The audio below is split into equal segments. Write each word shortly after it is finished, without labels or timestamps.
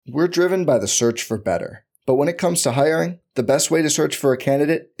We're driven by the search for better. But when it comes to hiring, the best way to search for a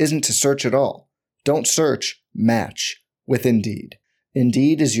candidate isn't to search at all. Don't search, match with Indeed.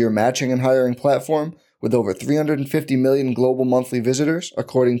 Indeed is your matching and hiring platform with over 350 million global monthly visitors,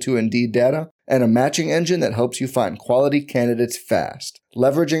 according to Indeed data, and a matching engine that helps you find quality candidates fast.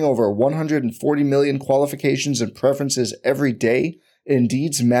 Leveraging over 140 million qualifications and preferences every day,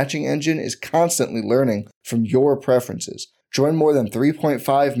 Indeed's matching engine is constantly learning from your preferences. Join more than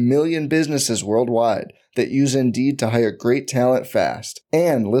 3.5 million businesses worldwide that use Indeed to hire great talent fast.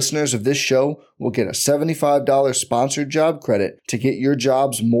 And listeners of this show will get a $75 sponsored job credit to get your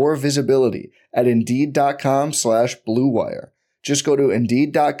jobs more visibility at Indeed.com/Blue Wire. Just go to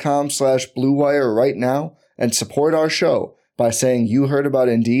Indeed.com/Blue Wire right now and support our show by saying you heard about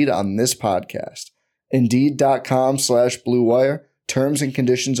Indeed on this podcast. Indeed.com/Blue Wire. Terms and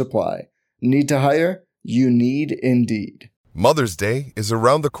conditions apply. Need to hire? You need Indeed. Mother's Day is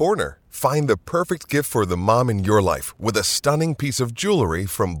around the corner. Find the perfect gift for the mom in your life with a stunning piece of jewelry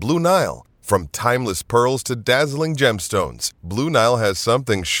from Blue Nile. From timeless pearls to dazzling gemstones, Blue Nile has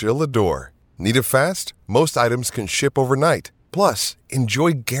something she'll adore. Need it fast? Most items can ship overnight. Plus,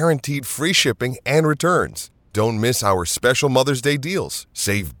 enjoy guaranteed free shipping and returns. Don't miss our special Mother's Day deals.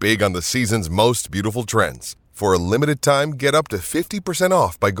 Save big on the season's most beautiful trends. For a limited time, get up to 50%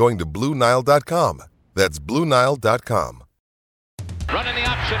 off by going to BlueNile.com. That's BlueNile.com. Running the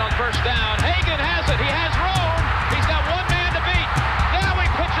option on first down. Hagan has it. He has room. He's got one man to beat. Now he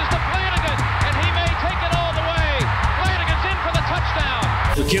pitches to Flanagan, and he may take it all the way. Flanagan's in for the touchdown.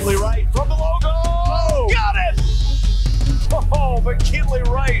 McKinley Wright from the logo. Oh, got it! Oh, McKinley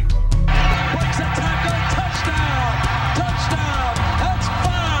Wright. Breaks a tackle. Touchdown. Touchdown. That's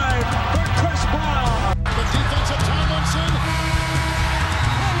 5 for Chris Brown. The defense of Tomlinson.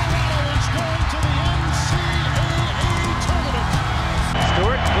 Colorado is going to the NCAA tournament.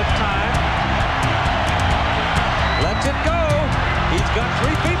 Stewart with time. Lets it go. He's got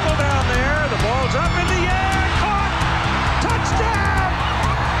 3 people down there. The ball's up in the air. Caught. Touchdown.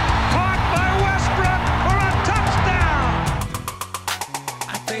 Caught by Westbrook for a touchdown.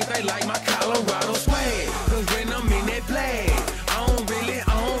 I think they like my Colorado swag. Cause when I'm in that flag, I don't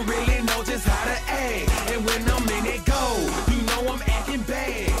really know just how to act. And when I'm in it go, you know I'm acting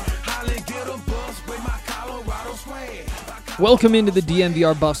bad. Holly get a bus with my Colorado swag. Welcome into the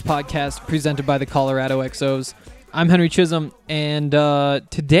DNVR Buffs podcast presented by the Colorado XOs. I'm Henry Chisholm, and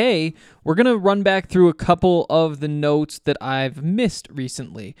today we're going to run back through a couple of the notes that I've missed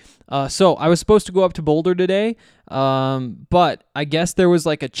recently. So I was supposed to go up to Boulder today, but I guess there was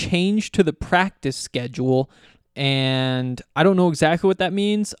like a change to the practice schedule, and I don't know exactly what that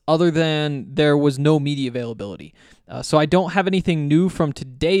means other than there was no media availability. So I don't have anything new from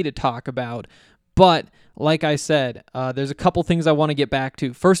today to talk about, but like I said, there's a couple things I want to get back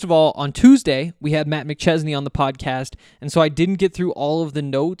to. First of all, on Tuesday, we had Matt McChesney on the podcast, and so I didn't get through all of the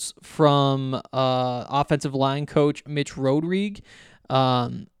notes from offensive line coach Mitch Rodrigue.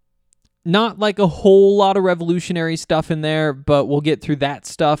 Not like a whole lot of revolutionary stuff in there, but we'll get through that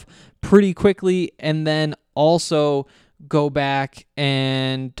stuff pretty quickly, and then also go back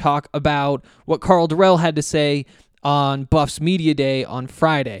and talk about what Karl Dorrell had to say on Buffs Media Day on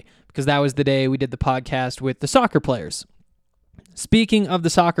Friday, because that was the day we did the podcast with the soccer players. Speaking of the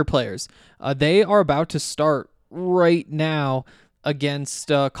soccer players, they are about to start right now against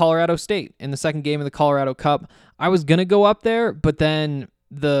Colorado State in the second game of the Colorado Cup. I was going to go up there, but then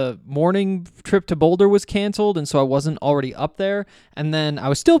the morning trip to Boulder was canceled, and so I wasn't already up there. And then I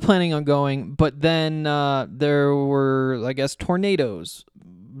was still planning on going, but then there were, I guess, tornadoes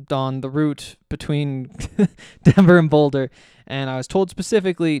on the route between Denver and Boulder, and I was told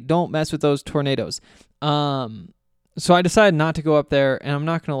specifically, don't mess with those tornadoes. So I decided not to go up there, and I'm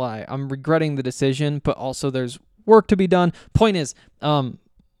not going to lie, I'm regretting the decision, but also there's work to be done. Point is,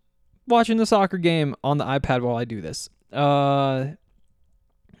 watching the soccer game on the iPad while I do this. I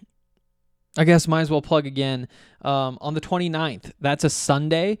guess might as well plug again. On the 29th, that's a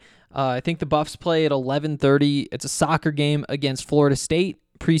Sunday. I think the Buffs play at 11:30. It's a soccer game against Florida State,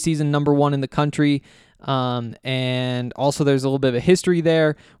 preseason number 1 in the country. And also there's a little bit of a history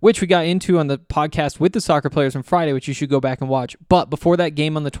there, which we got into on the podcast with the soccer players on Friday, which you should go back and watch. But before that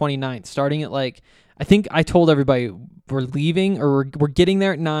game on the 29th, starting at I think I told everybody we're leaving, or we're getting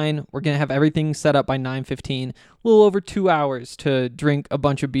there at 9. We're going to have everything set up by 9:15, a little over 2 hours to drink a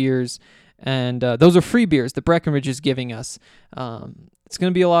bunch of beers. And those are free beers that Breckenridge is giving us. It's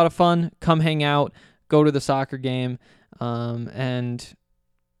going to be a lot of fun. Come hang out, go to the soccer game. And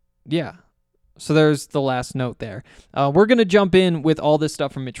yeah, So there's the last note there. We're going to jump in with all this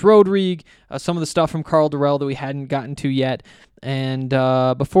stuff from Mitch Rodrigue, some of the stuff from Karl Dorrell that we hadn't gotten to yet. And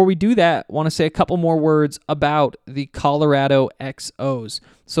before we do that, I want to say a couple more words about the Colorado XOs.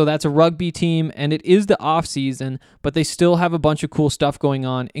 So that's a rugby team, and it is the off season, but they still have a bunch of cool stuff going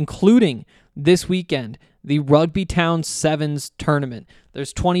on, including this weekend, the Rugby Town Sevens tournament.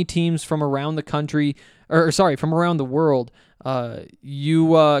 There's 20 teams from around the country, from around the world.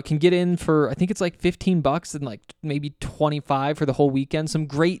 You can get in for, I think it's like $15 and like maybe $25 for the whole weekend. Some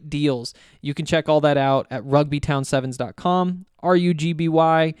great deals. You can check all that out at rugbytown7s.com,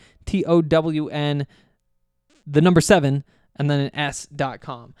 RUGBYTOWN, the number 7, and then an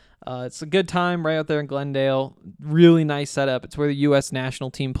S.com. It's a good time right out there in Glendale. Really nice setup. It's where the U.S. national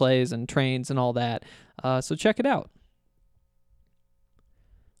team plays and trains and all that. So check it out.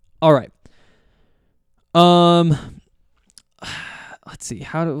 All right. Let's see.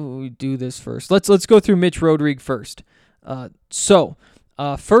 How do we do this first? Let's go through Mitch Rodrigue first.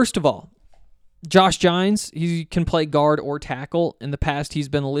 First of all, Josh Gines, he can play guard or tackle. In the past, he's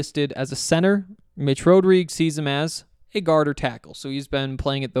been listed as a center. Mitch Rodrigue sees him as a guard or tackle, so he's been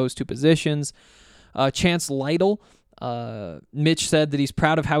playing at those two positions. Chance Lytle, Mitch said that he's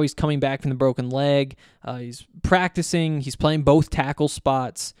proud of how he's coming back from the broken leg. He's practicing. He's playing both tackle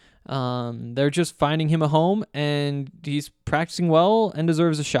spots. They're just finding him a home, and he's practicing well and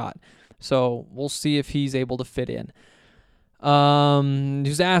deserves a shot. So we'll see if he's able to fit in. He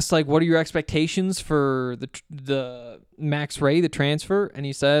was asked, what are your expectations for the Max Ray, the transfer? And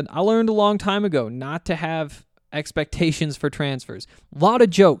he said, I learned a long time ago not to have expectations for transfers. A lot of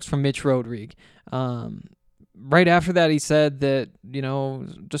jokes from Mitch Rodrigue. Right after that, he said that,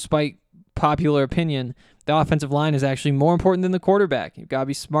 despite popular opinion, the offensive line is actually more important than the quarterback. You've got to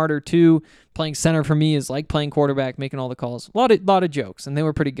be smarter too. Playing center for me is like playing quarterback, making all the calls. A lot of jokes, and they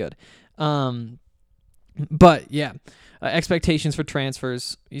were pretty good. But yeah, expectations for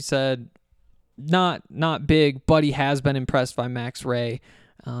transfers. He said not big, but he has been impressed by Max Ray.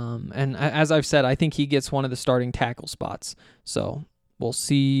 And as I've said, I think he gets one of the starting tackle spots. So we'll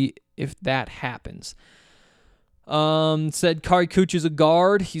see if that happens. Said Kari Kuch is a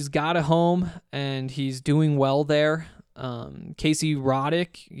guard. He's got a home, and he's doing well there. Casey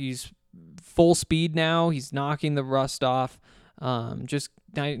Roddick, he's full speed now. He's knocking the rust off. Just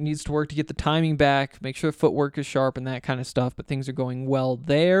needs to work to get the timing back, make sure the footwork is sharp and that kind of stuff, but things are going well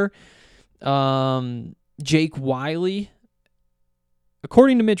there. Jake Wiley,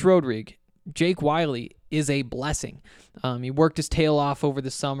 according to Mitch Rodrigue, Jake Wiley is a blessing. He worked his tail off over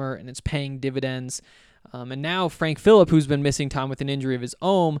the summer, and it's paying dividends. And now Frank Phillip, who's been missing time with an injury of his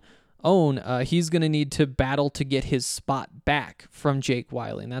own, he's going to need to battle to get his spot back from Jake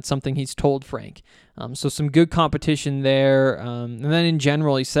Wiley, and that's something he's told Frank. So some good competition there. And then in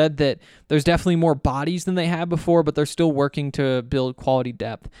general, he said that there's definitely more bodies than they had before, but they're still working to build quality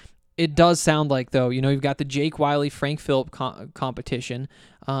depth. It does sound like, though, you've got the Jake Wiley, Frank Phillip competition.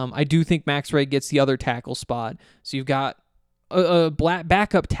 I do think Max Ray gets the other tackle spot. So you've got a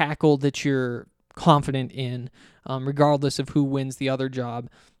backup tackle that you're confident in, regardless of who wins the other job.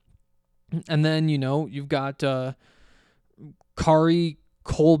 And then, you've got Kari,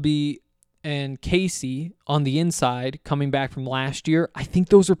 Colby, and Casey on the inside coming back from last year. I think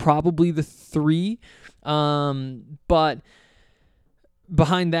those are probably the three. But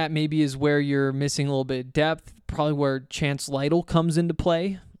behind that maybe is where you're missing a little bit of depth, probably where Chance Lytle comes into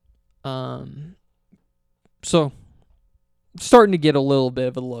play. So starting to get a little bit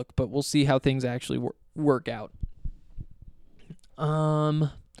of a look, but we'll see how things actually work out.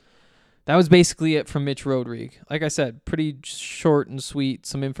 That was basically it from Mitch Rodrigue. Like I said, pretty short and sweet,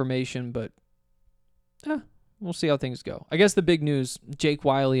 some information, but we'll see how things go. I guess the big news, Jake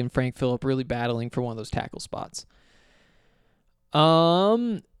Wiley and Frank Phillip really battling for one of those tackle spots. Now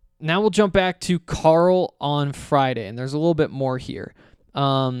we'll jump back to Carl on Friday, and there's a little bit more here.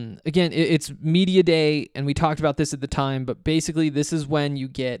 Again, it's media day, and we talked about this at the time, but basically this is when you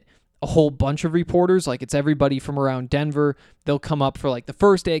get a whole bunch of reporters. Like, it's everybody from around Denver. They'll come up for the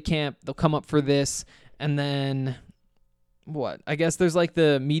first day of camp. They'll come up for this, and then I guess there's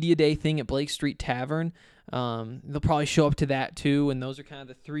the media day thing at Blake Street Tavern. They'll probably show up to that too, and those are kind of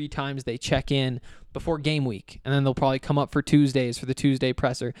the 3 times they check in before game week, and then they'll probably come up for Tuesdays for the Tuesday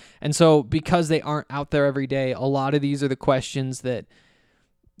presser. And so because they aren't out there every day, a lot of these are the questions that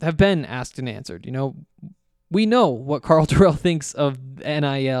have been asked and answered. We know what Karl Dorrell thinks of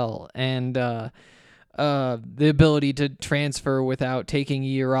NIL and the ability to transfer without taking a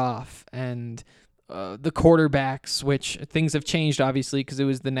year off, and the quarterbacks, which things have changed, obviously, because it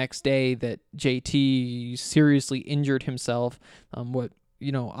was the next day that JT seriously injured himself.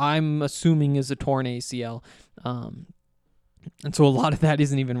 I'm assuming is a torn ACL. And so a lot of that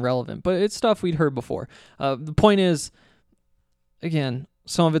isn't even relevant, but it's stuff we'd heard before. The point is, again,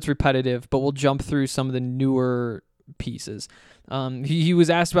 some of it's repetitive, but we'll jump through some of the newer pieces. He was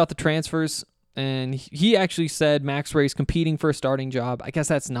asked about the transfers, and he actually said Max Ray's competing for a starting job. I guess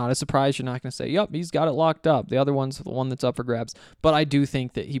that's not a surprise. You're not going to say, yep, he's got it locked up. The other one's the one that's up for grabs. But I do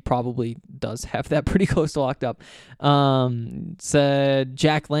think that he probably does have that pretty close to locked up. Said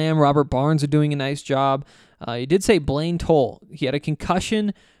Jack Lamb, Robert Barnes are doing a nice job. He did say Blaine Toll. He had a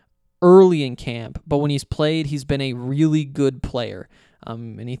concussion early in camp, but when he's played, he's been a really good player.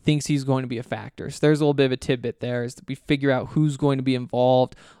 And he thinks he's going to be a factor. So there's a little bit of a tidbit there as we figure out who's going to be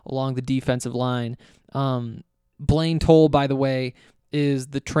involved along the defensive line. Blaine Toll, by the way, is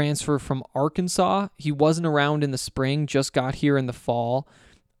the transfer from Arkansas. He wasn't around in the spring, just got here in the fall.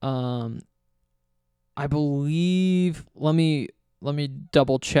 I believe, let me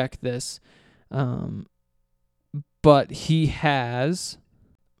double check this. But he has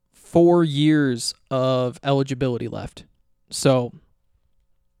 4 years of eligibility left. So,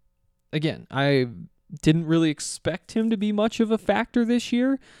 again, I didn't really expect him to be much of a factor this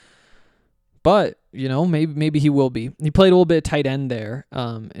year, but maybe he will be. He played a little bit of tight end there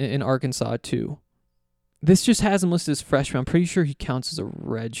in Arkansas too. This just has him listed as freshman. I'm pretty sure he counts as a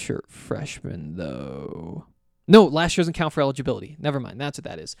redshirt freshman though. No, last year doesn't count for eligibility. Never mind. That's what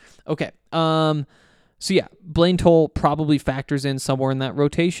that is. Okay. So yeah, Blaine Toll probably factors in somewhere in that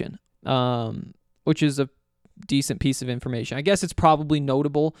rotation, which is a decent piece of information. I guess it's probably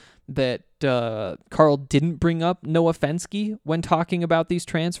notable that Carl didn't bring up Noah Fenske when talking about these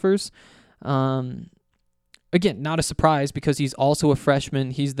transfers. Again, not a surprise because he's also a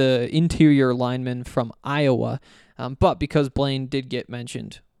freshman. He's the interior lineman from Iowa. But because Blaine did get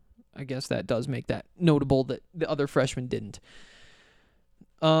mentioned, I guess that does make that notable that the other freshman didn't.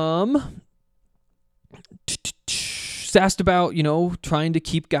 Asked about, trying to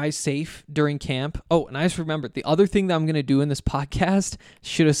keep guys safe during camp. Oh, and I just remembered the other thing that I'm going to do in this podcast,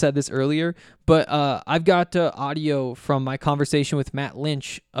 should have said this earlier, but I've got audio from my conversation with Matt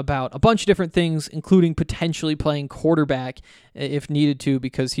Lynch about a bunch of different things, including potentially playing quarterback if needed to,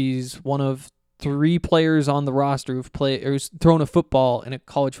 because he's one of 3 players on the roster who's thrown a football in a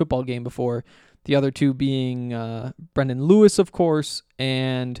college football game before, the other 2 being Brendan Lewis, of course,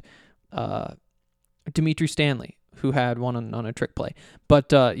 and Dimitri Stanley, who had one on a trick play.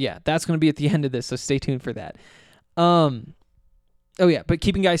 But yeah, that's going to be at the end of this, so stay tuned for that. But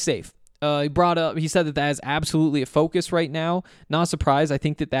keeping guys safe. He said that is absolutely a focus right now. Not surprised. I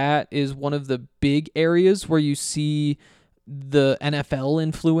think that is one of the big areas where you see the NFL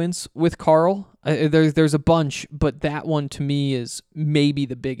influence with Carl. There's a bunch, but that one to me is maybe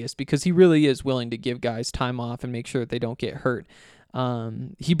the biggest because he really is willing to give guys time off and make sure that they don't get hurt.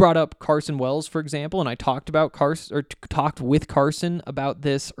 He brought up Carson Wells, for example, and I talked with Carson about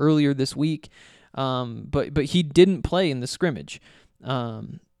this earlier this week. But he didn't play in the scrimmage.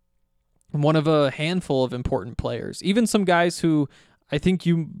 One of a handful of important players, even some guys who I think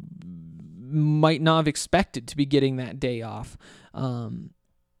you might not have expected to be getting that day off.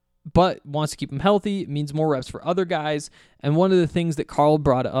 But wants to keep him healthy. It means more reps for other guys. And one of the things that Carl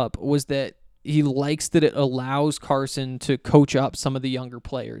brought up was that he likes that it allows Carson to coach up some of the younger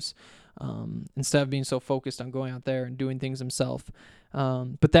players instead of being so focused on going out there and doing things himself.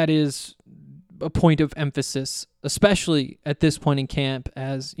 But that is a point of emphasis, especially at this point in camp,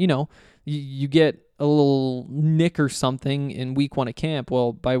 as, you get a little nick or something in week 1 of camp.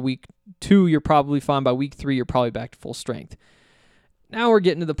 Well, by week 2, you're probably fine. By week 3, you're probably back to full strength. Now we're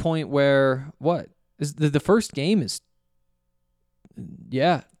getting to the point where, the first game is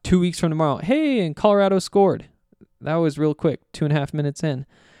 2 weeks from tomorrow. Hey, and Colorado scored. That was real quick, 2.5 minutes in.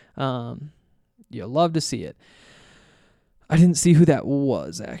 You'll love to see it. I didn't see who that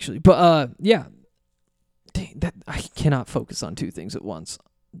was, actually. But, yeah. Dang, I cannot focus on 2 things at once.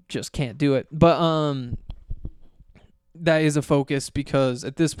 Just can't do it. But that is a focus because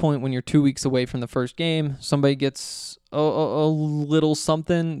at this point, when you're 2 weeks away from the first game, somebody gets a little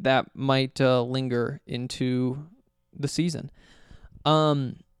something that might linger into the season.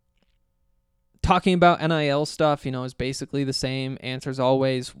 Talking about NIL stuff, is basically the same answer as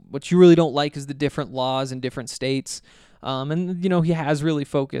always. What you really don't like is the different laws in different states. And, he has really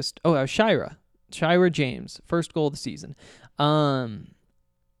focused. Oh, Shira James, first goal of the season. But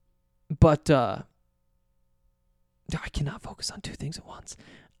I cannot focus on 2 things at once.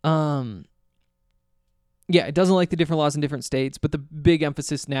 Yeah, it doesn't like the different laws in different states, but the big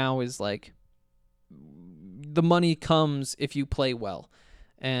emphasis now is like the money comes if you play well,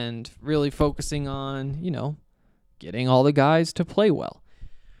 and really focusing on, getting all the guys to play well.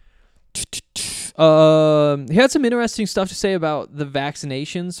 He had some interesting stuff to say about the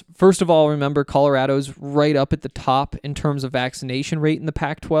vaccinations. First of all, remember Colorado's right up at the top in terms of vaccination rate in the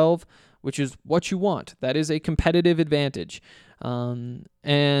Pac-12, which is what you want. That is a competitive advantage.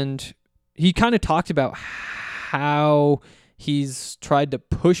 And he kind of talked about how he's tried to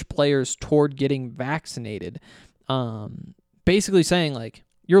push players toward getting vaccinated. Basically saying, like,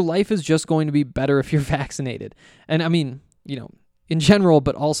 your life is just going to be better if you're vaccinated. And I mean, in general,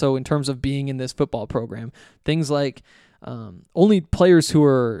 but also in terms of being in this football program, things like only players who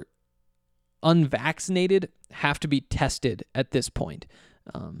are unvaccinated have to be tested at this point.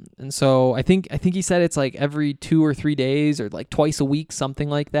 And so I think he said it's like every 2 or 3 days or like twice a week, something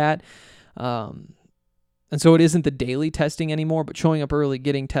like that. And so it isn't the daily testing anymore, but showing up early,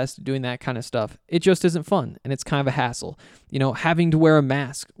 getting tested, doing that kind of stuff, it just isn't fun, and it's kind of a hassle. Having to wear a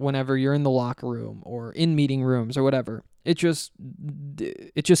mask whenever you're in the locker room or in meeting rooms or whatever, it just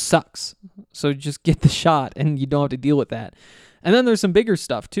sucks. So just get the shot, and you don't have to deal with that. And then there's some bigger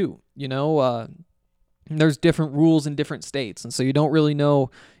stuff too. There's different rules in different states, and so you don't really know,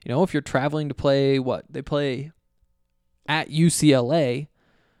 if you're traveling to play they play at UCLA,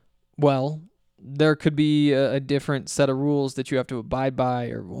 well, there could be a different set of rules that you have to abide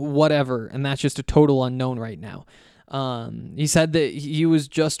by or whatever, and that's just a total unknown right now. He said that he was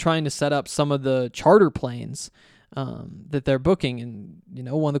just trying to set up some of the charter planes that they're booking, and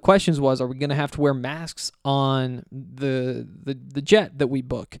one of the questions was, are we going to have to wear masks on the jet that we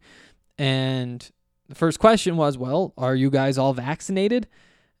book? And the first question was, well, are you guys all vaccinated?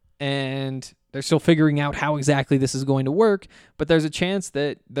 And they're still figuring out how exactly this is going to work, but there's a chance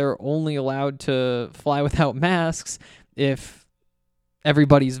that they're only allowed to fly without masks if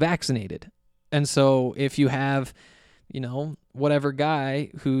everybody's vaccinated. And so if you have, whatever guy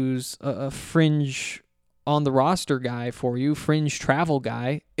who's a fringe on the roster guy for you, fringe travel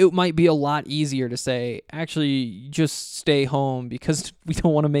guy, it might be a lot easier to say, actually, just stay home because we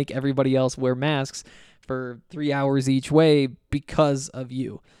don't want to make everybody else wear masks for 3 hours each way because of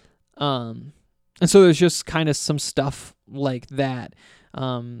you. And so there's just kind of some stuff like that.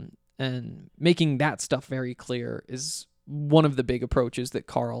 And making that stuff very clear is one of the big approaches that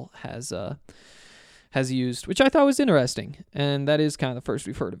Carl has used, which I thought was interesting. And that is kind of the first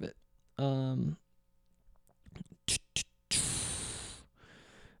we've heard of it.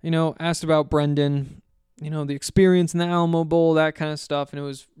 Asked about Brendan, the experience in the Alamo Bowl, that kind of stuff. And it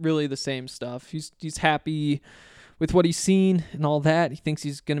was really the same stuff. He's happy with what he's seen and all that. He thinks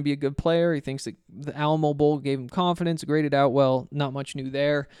he's going to be a good player. He thinks that the Alamo Bowl gave him confidence, graded out well. Not much new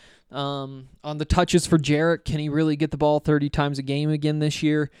there. On the touches for Jarrett, can he really get the ball 30 times a game again this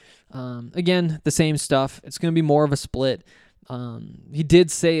year? Again, the same stuff. It's going to be more of a split. He did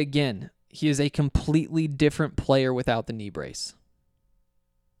say again, he is a completely different player without the knee brace.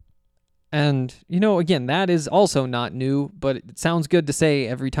 And, again, that is also not new, but it sounds good to say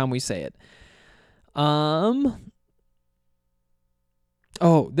every time we say it.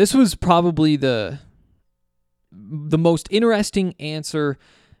 Oh, this was probably the most interesting answer,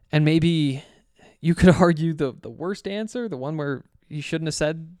 and maybe you could argue the worst answer, the one where he shouldn't have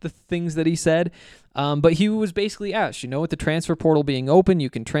said the things that he said. But he was basically asked, with the transfer portal being open, you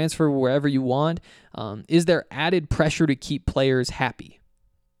can transfer wherever you want. Is there added pressure to keep players happy?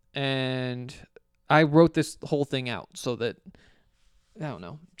 And I wrote this whole thing out so that, I don't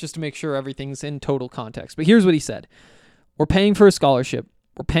know, just to make sure everything's in total context. But here's what he said. We're paying for a scholarship.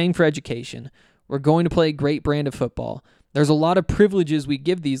 We're paying for education. We're going to play a great brand of football. There's a lot of privileges we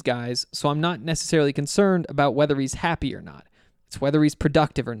give these guys, so I'm not necessarily concerned about whether he's happy or not. It's whether he's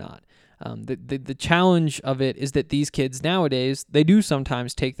productive or not. The challenge of it is that these kids nowadays, they do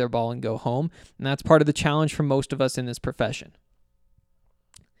sometimes take their ball and go home, and that's part of the challenge for most of us in this profession.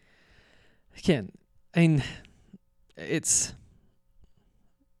 Again, I mean, it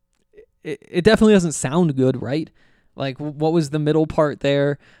definitely doesn't sound good, right? Like, what was the middle part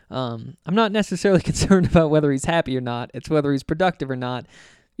there? I'm not necessarily concerned about whether he's happy or not. It's whether he's productive or not.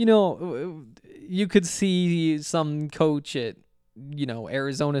 You could see some coach at,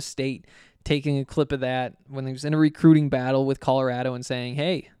 Arizona State taking a clip of that when he was in a recruiting battle with Colorado and saying,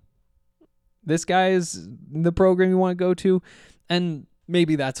 hey, this guy is the program you want to go to. And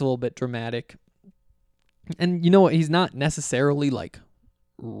maybe that's a little bit dramatic. And you know what? He's not necessarily,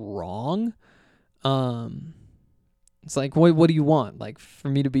 wrong. It's like, what do you want? Like, for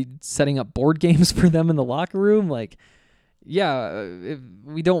me to be setting up board games for them in the locker room? Yeah,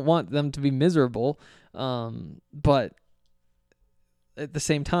 we don't want them to be miserable. But at the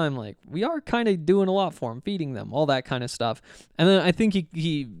same time, we are kind of doing a lot for them, feeding them, all that kind of stuff. And then I think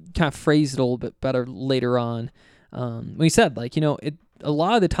he kind of phrased it a little bit better later on. When he said, a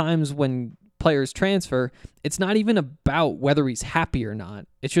lot of the times when players transfer, it's not even about whether he's happy or not.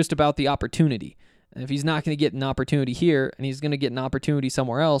 It's just about the opportunity. And if he's not going to get an opportunity here and he's going to get an opportunity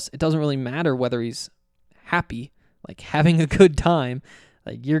somewhere else, it doesn't really matter whether he's happy, like having a good time.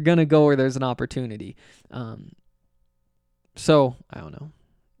 Like, you're going to go where there's an opportunity. So, I don't know.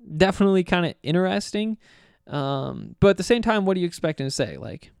 Definitely kind of interesting. But at the same time, what are you expecting to say?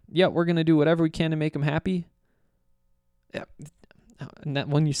 Like, yeah, we're going to do whatever we can to make him happy. Yeah. And that,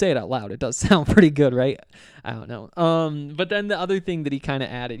 when you say it out loud, it does sound pretty good, right? I don't know. But then the other thing that he kind of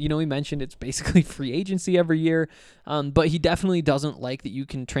added, he mentioned it's basically free agency every year, but he definitely doesn't like that you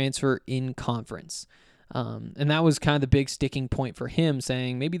can transfer in conference. And that was kind of the big sticking point for him,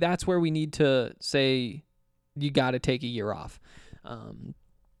 saying maybe that's where we need to say you got to take a year off. And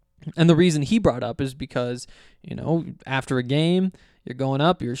the reason he brought up is because, after a game, you're going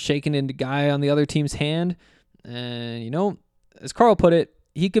up, you're shaking into guy on the other team's hand, and, as Carl put it,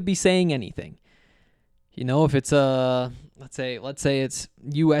 he could be saying anything. If it's let's say it's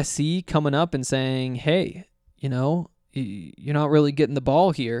USC coming up and saying, hey, you're not really getting the ball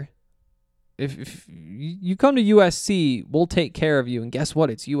here. If you come to USC, we'll take care of you. And guess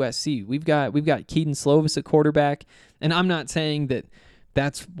what? It's USC. We've got Keaton Slovis at quarterback. And I'm not saying that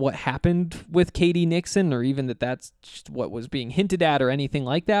that's what happened with KD Nixon, or even that that's just what was being hinted at or anything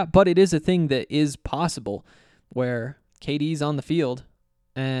like that. But it is a thing that is possible where KD's on the field,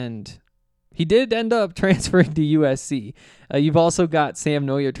 and he did end up transferring to USC. You've also got Sam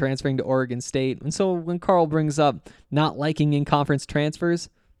Noyer transferring to Oregon State. And so when Carl brings up not liking in-conference transfers,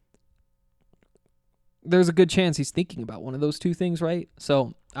 there's a good chance he's thinking about one of those two things, right?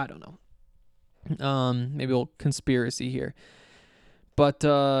 So, I don't know. Maybe a little conspiracy here. But,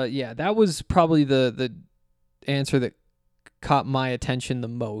 yeah, that was probably the answer that caught my attention the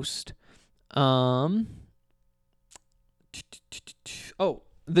most.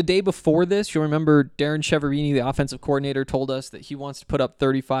 The day before this, you'll remember Darren Cheverini, the offensive coordinator, told us that he wants to put up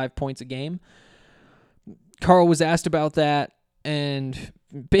 35 points a game. Carl was asked about that and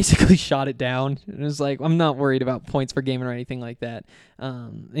basically shot it down. It was like, I'm not worried about points per game or anything like that.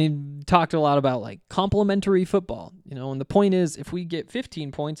 He talked a lot about like complementary football, and the point is, if we get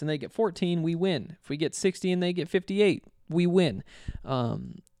 15 points and they get 14, we win. If we get 60 and they get 58, we win.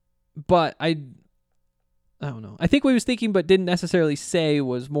 But I don't know. I think what he was thinking but didn't necessarily say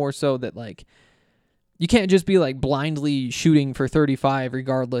was more so that, like, you can't just be, like, blindly shooting for 35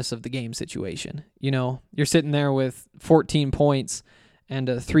 regardless of the game situation. You're sitting there with 14 points and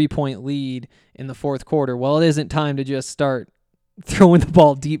a 3-point lead in the fourth quarter. Well, it isn't time to just start throwing the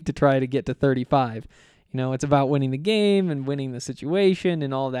ball deep to try to get to 35. It's about winning the game and winning the situation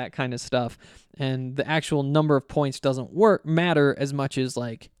and all that kind of stuff. And the actual number of points doesn't matter as much as,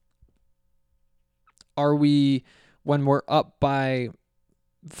 like, are we, when we're up by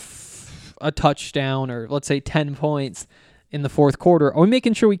a touchdown or let's say 10 points in the fourth quarter, are we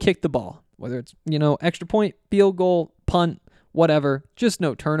making sure we kick the ball? Whether it's, extra point, field goal, punt, whatever, just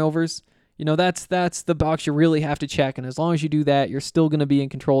no turnovers. That's the box you really have to check. And as long as you do that, you're still going to be in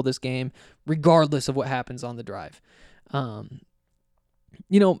control of this game, regardless of what happens on the drive. I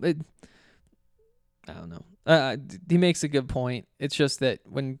don't know. He makes a good point. It's just that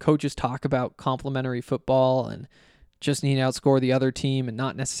when coaches talk about complementary football and just needing to outscore the other team and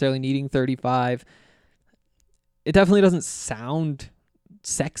not necessarily needing 35, it definitely doesn't sound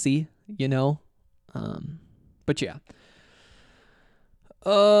sexy, But yeah.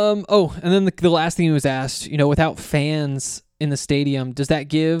 And then the last thing he was asked, without fans in the stadium, does that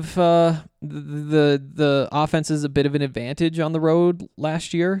give the offenses a bit of an advantage on the road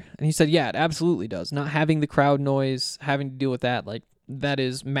last year? And he said, yeah, it absolutely does. Not having the crowd noise, having to deal with that, like, that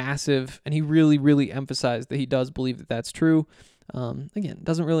is massive. And he really, really emphasized that he does believe that that's true. Again,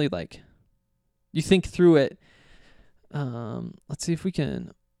 doesn't really, like, you think through it. Let's see if we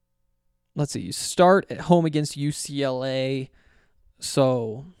can. Let's see. You start at home against UCLA.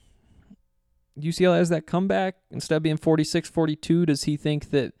 So UCLA has that comeback. Instead of being 46-42, does he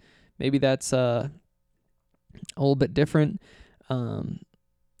think that maybe that's a little bit different?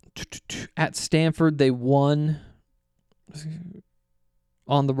 At Stanford, they won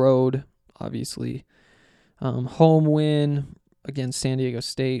on the road, obviously. Home win against San Diego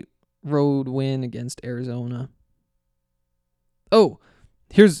State. Road win against Arizona. Oh,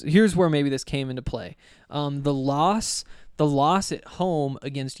 here's where maybe this came into play. The loss at home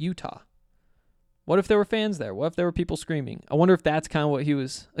against Utah. What if there were fans there? What if there were people screaming? I wonder if that's kind of what he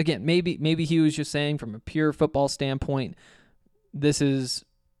was, again, maybe he was just saying from a pure football standpoint, this is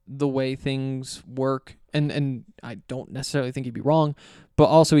the way things work. And I don't necessarily think he'd be wrong, but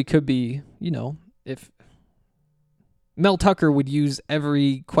also he could be, if Mel Tucker would use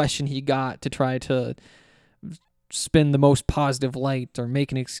every question he got to try to spin the most positive light or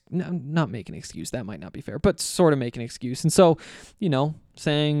make not make an excuse. That might not be fair, but sort of make an excuse. And so,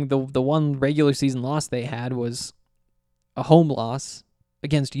 saying the one regular season loss they had was a home loss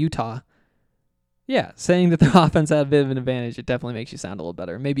against Utah. Yeah, saying that the offense had a bit of an advantage, it definitely makes you sound a little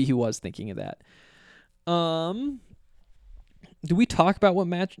better. Maybe he was thinking of that. Do we talk about what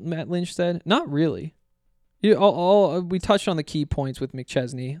Matt Lynch said? Not really. We touched on the key points with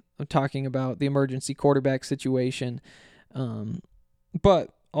McChesney. I'm talking about the emergency quarterback situation. But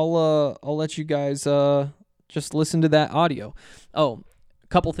I'll let you guys just listen to that audio. Oh, a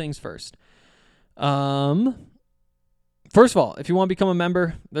couple things first. First of all, if you want to become a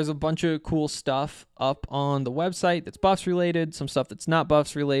member, there's a bunch of cool stuff up on the website that's Buffs related, some stuff that's not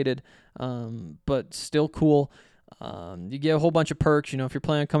Buffs related, but still cool. You get a whole bunch of perks. If you're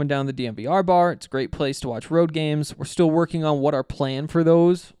planning on coming down to the DMVR bar, it's a great place to watch road games. We're still working on what our plan for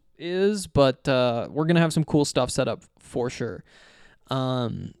those is, but we're going to have some cool stuff set up for sure.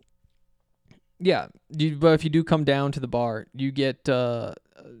 But if you do come down to the bar, you get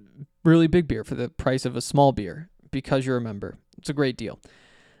really big beer for the price of a small beer because you're a member. It's a great deal.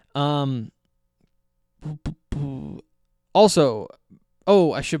 Also,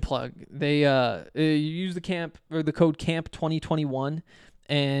 I should plug. They you use the code CAMP 2021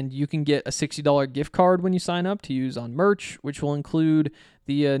 and you can get a $60 gift card when you sign up to use on merch, which will include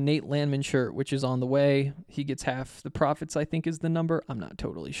the Nate Landman shirt, which is on the way. He gets half the profits, I think is the number. I'm not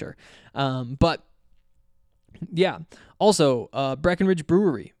totally sure. But yeah. Also, Breckenridge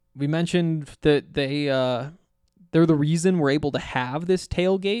Brewery. We mentioned that they're the reason we're able to have this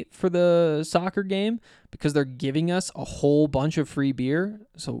tailgate for the soccer game because they're giving us a whole bunch of free beer.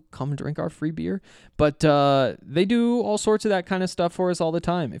 So come drink our free beer. But they do all sorts of that kind of stuff for us all the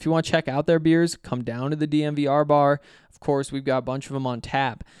time. If you want to check out their beers, come down to the DMVR bar. Of course, we've got a bunch of them on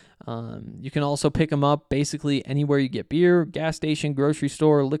tap. You can also pick them up basically anywhere you get beer, gas station, grocery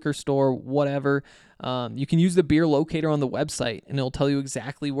store, liquor store, whatever. You can use the beer locator on the website, and it'll tell you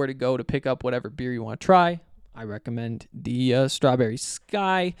exactly where to go to pick up whatever beer you want to try. I recommend the Strawberry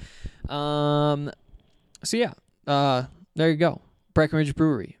Sky. There you go. Breckenridge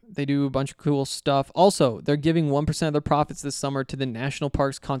Brewery. They do a bunch of cool stuff. Also, they're giving 1% of their profits this summer to the National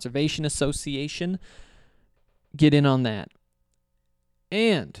Parks Conservation Association. Get in on that.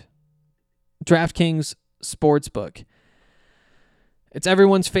 And DraftKings Sportsbook. It's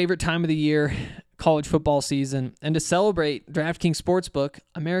everyone's favorite time of the year, college football season. And to celebrate, DraftKings Sportsbook,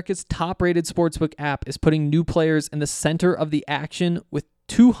 America's top-rated sportsbook app, is putting new players in the center of the action with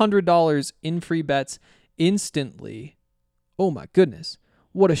 $200 in free bets instantly. Oh my goodness.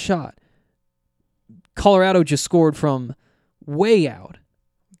 What a shot. Colorado just scored from way out.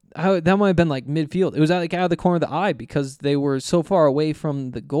 That might have been like midfield. It was out of the corner of the eye because they were so far away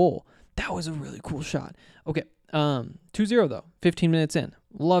from the goal. That was a really cool shot. Okay, 2-0 though, 15 minutes in.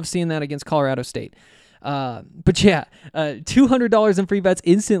 Love seeing that against Colorado State. But yeah, $200 in free bets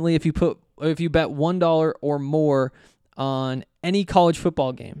instantly if you bet $1 or more on any college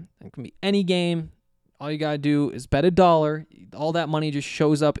football game. It can be any game. All you gotta do is bet $1. All that money just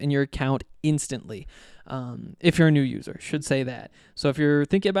shows up in your account instantly. If you're a new user, should say that. So if you're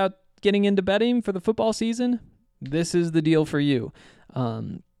thinking about getting into betting for the football season, this is the deal for you.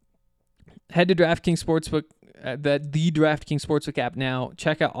 Head to DraftKings Sportsbook, the DraftKings Sportsbook app now.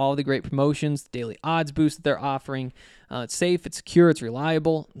 Check out all the great promotions, daily odds boost that they're offering. It's safe, it's secure, it's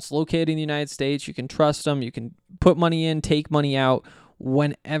reliable. It's located in the United States. You can trust them. You can put money in, take money out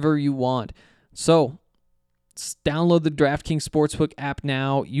whenever you want. So download the DraftKings Sportsbook app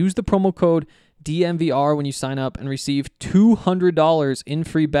now. Use the promo code DMVR when you sign up and receive $200 in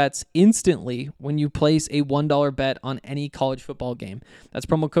free bets instantly when you place a $1 bet on any college football game. That's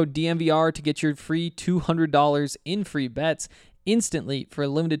promo code DMVR to get your free $200 in free bets instantly for a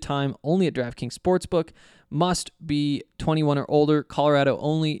limited time only at DraftKings Sportsbook. Must be 21 or older, Colorado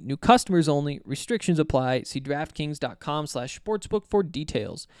only, new customers only, restrictions apply. See DraftKings.com/sportsbook for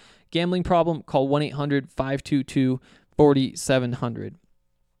details. Gambling problem? Call 1-800-522-4700.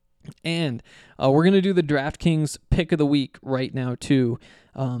 And we're going to do the DraftKings pick of the week right now, too.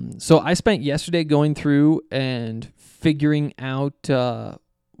 So I spent yesterday going through and figuring out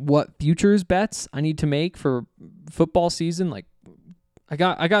what futures bets I need to make for football season. Like I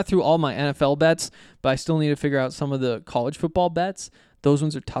got through all my NFL bets, but I still need to figure out some of the college football bets. Those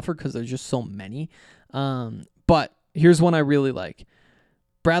ones are tougher because there's just so many. But here's one I really like.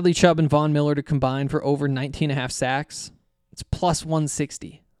 Bradley Chubb and Von Miller to combine for over 19.5 sacks. It's plus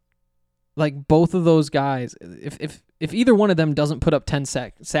 160. Like both of those guys, if either one of them doesn't put up 10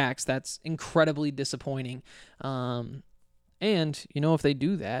 sacks, that's incredibly disappointing. And, if they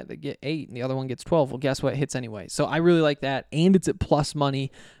do that, they get 8 and the other one gets 12. Well, guess what? It hits anyway. So I really like that. And it's at plus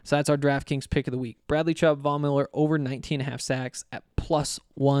money. So that's our DraftKings pick of the week. Bradley Chubb, Von Miller over 19.5 sacks at plus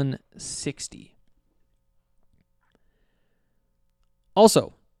 160.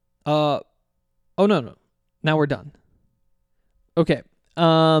 Also, no. Now we're done. Okay.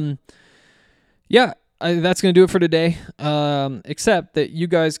 That's going to do it for today, except that you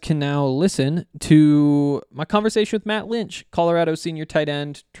guys can now listen to my conversation with Matt Lynch, Colorado senior tight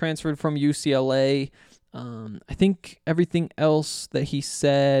end, transferred from UCLA. I think everything else that he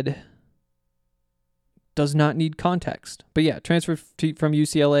said does not need context. But yeah, transferred from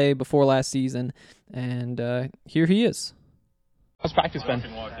UCLA before last season, and here he is. How's practice been?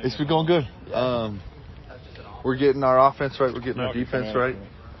 It's been going good. We're getting our offense right. We're getting our defense right.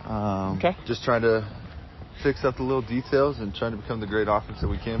 Okay. Just trying to fix up the little details and trying to become the great offense that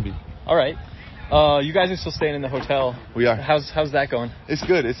we can be. All right. You guys are still staying in the hotel. We are. How's that going? It's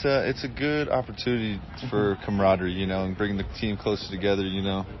good. It's a good opportunity for camaraderie, and bringing the team closer together.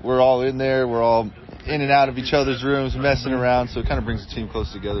 We're all in there. We're all in and out of each other's rooms, messing around. So it kind of brings the team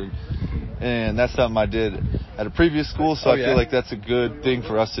close together. And that's something I did at a previous school. So I feel like that's a good thing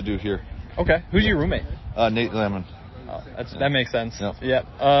for us to do here. Okay. Who's your roommate? Nate Lemon. Oh, that makes sense. Yep.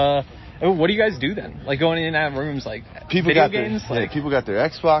 What do you guys do then? Like going in and out of rooms, like people video got games? People got their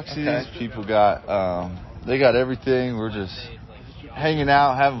Xboxes. Okay. People got they got everything. We're just hanging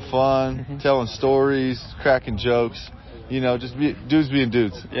out, having fun, telling stories, cracking jokes. Just dudes being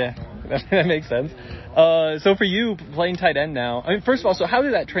dudes. Yeah, that makes sense. So for you, playing tight end now, first of all, so how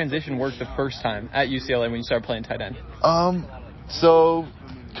did that transition work the first time at UCLA when you started playing tight end? So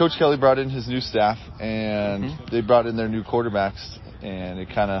Coach Kelly brought in his new staff, and they brought in their new quarterbacks, and it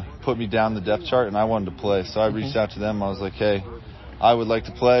kind of put me down the depth chart, and I wanted to play. So I reached out to them. I was like, hey, I would like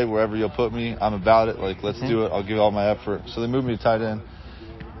to play wherever you'll put me. I'm about it. Let's do it. I'll give all my effort. So they moved me to tight end,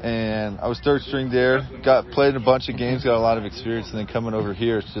 and I was third string there. Played in a bunch of games, got a lot of experience, and then coming over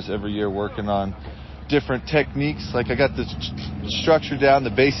here, it's just every year working on different techniques. I got the structure down,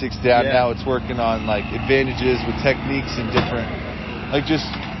 the basics down. Yeah. Now it's working on advantages with techniques and different, just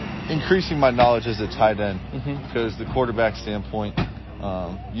increasing my knowledge as a tight end. Because the quarterback standpoint,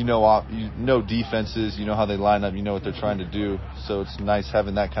 you know defenses, you know how they line up, you know what they're trying to do. So it's nice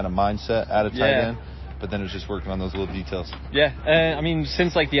having that kind of mindset at a tight end. But then it's just working on those little details. Yeah.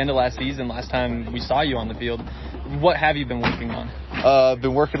 Since the end of last season, last time we saw you on the field, what have you been working on? I've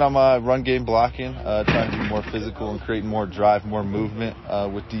been working on my run game blocking, trying to be more physical and creating more drive, more movement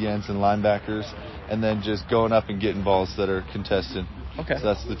with DNs and linebackers, and then just going up and getting balls that are contested. Okay. So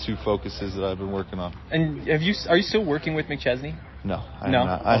that's the two focuses that I've been working on. And are you still working with McChesney? No, I'm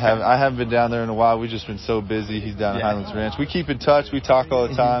not. I haven't been down there in a while. We've just been so busy. He's down at Highlands Ranch. We keep in touch. We talk all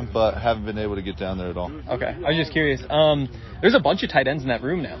the time, but haven't been able to get down there at all. Okay. I was just curious. There's a bunch of tight ends in that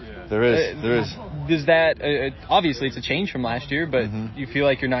room now. There is. Does that obviously it's a change from last year, but you feel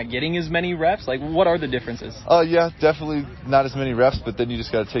like you're not getting as many reps? What are the differences? Yeah, definitely not as many reps, but then you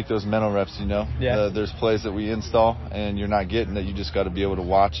just got to take those mental reps, Yeah. There's plays that we install and you're not getting that you just got to be able to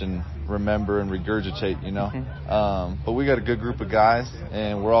watch and remember and regurgitate, But we got a good group of guys,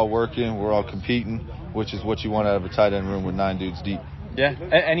 and we're all working, we're all competing, which is what you want out of a tight end room with 9 dudes deep. Yeah.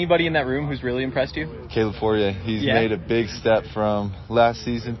 Anybody in that room who's really impressed you? Caleb Fourier. He's made a big step from last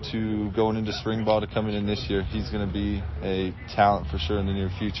season to going into spring ball to coming in this year. He's going to be a talent for sure in the near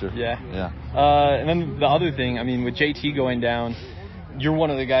future. Yeah. Yeah. And then the other thing, with JT going down, you're one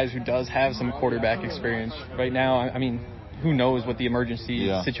of the guys who does have some quarterback experience right now. Who knows what the emergency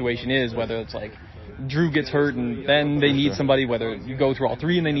situation is, whether it's Drew gets hurt and then they need somebody, whether you go through all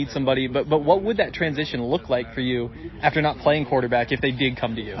three and they need somebody. But what would that transition look like for you after not playing quarterback if they did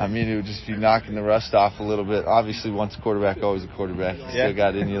come to you? It would just be knocking the rust off a little bit. Obviously, once a quarterback, always a quarterback. You still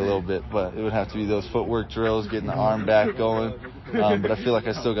got in you a little bit, but it would have to be those footwork drills, getting the arm back going. But I feel like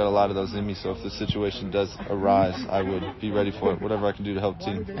I still got a lot of those in me, so if the situation does arise, I would be ready for it, whatever I can do to help the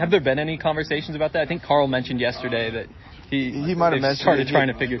team. Have there been any conversations about that? I think Carl mentioned yesterday that he might have started trying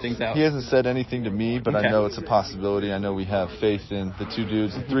to figure things out. He hasn't said anything to me, but I know it's a possibility. I know we have faith in the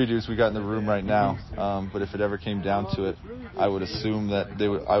 3 dudes we got in the room right now. But if it ever came down to it, I would assume that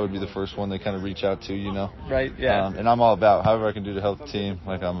I would be the first one they kind of reach out to, Right, yeah. And I'm all about however I can do to help the team,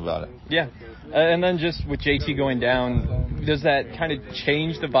 I'm about it. Yeah. And then just with JT going down, does that kind of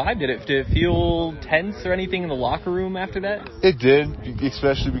change the vibe? Did it feel tense or anything in the locker room after that? It did,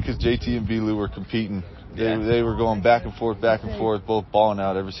 especially because JT and B-Lou were competing. They were going back and forth, both balling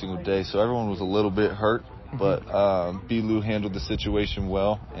out every single day. So everyone was a little bit hurt, but B-Lou handled the situation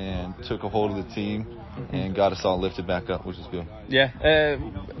well and took a hold of the team and got us all lifted back up, which is good. Yeah.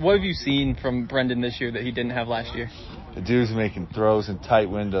 What have you seen from Brendan this year that he didn't have last year? the dude's making throws in tight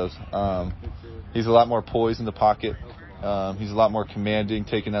windows. He's a lot more poised in the pocket. He's a lot more commanding,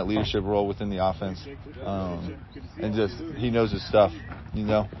 taking that leadership role within the offense. And just, he knows his stuff, you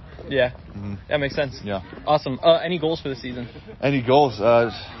know? Yeah, that makes sense. Yeah. Awesome. Any goals for the season? Any goals?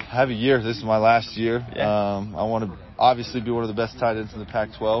 Have a year. This is my last year. Yeah. I want to obviously be one of the best tight ends in the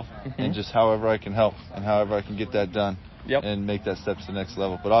Pac-12, and just however I can help and however I can get that done and make that step to the next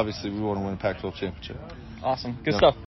level. But obviously we want to win a Pac-12 championship. Awesome. Good stuff.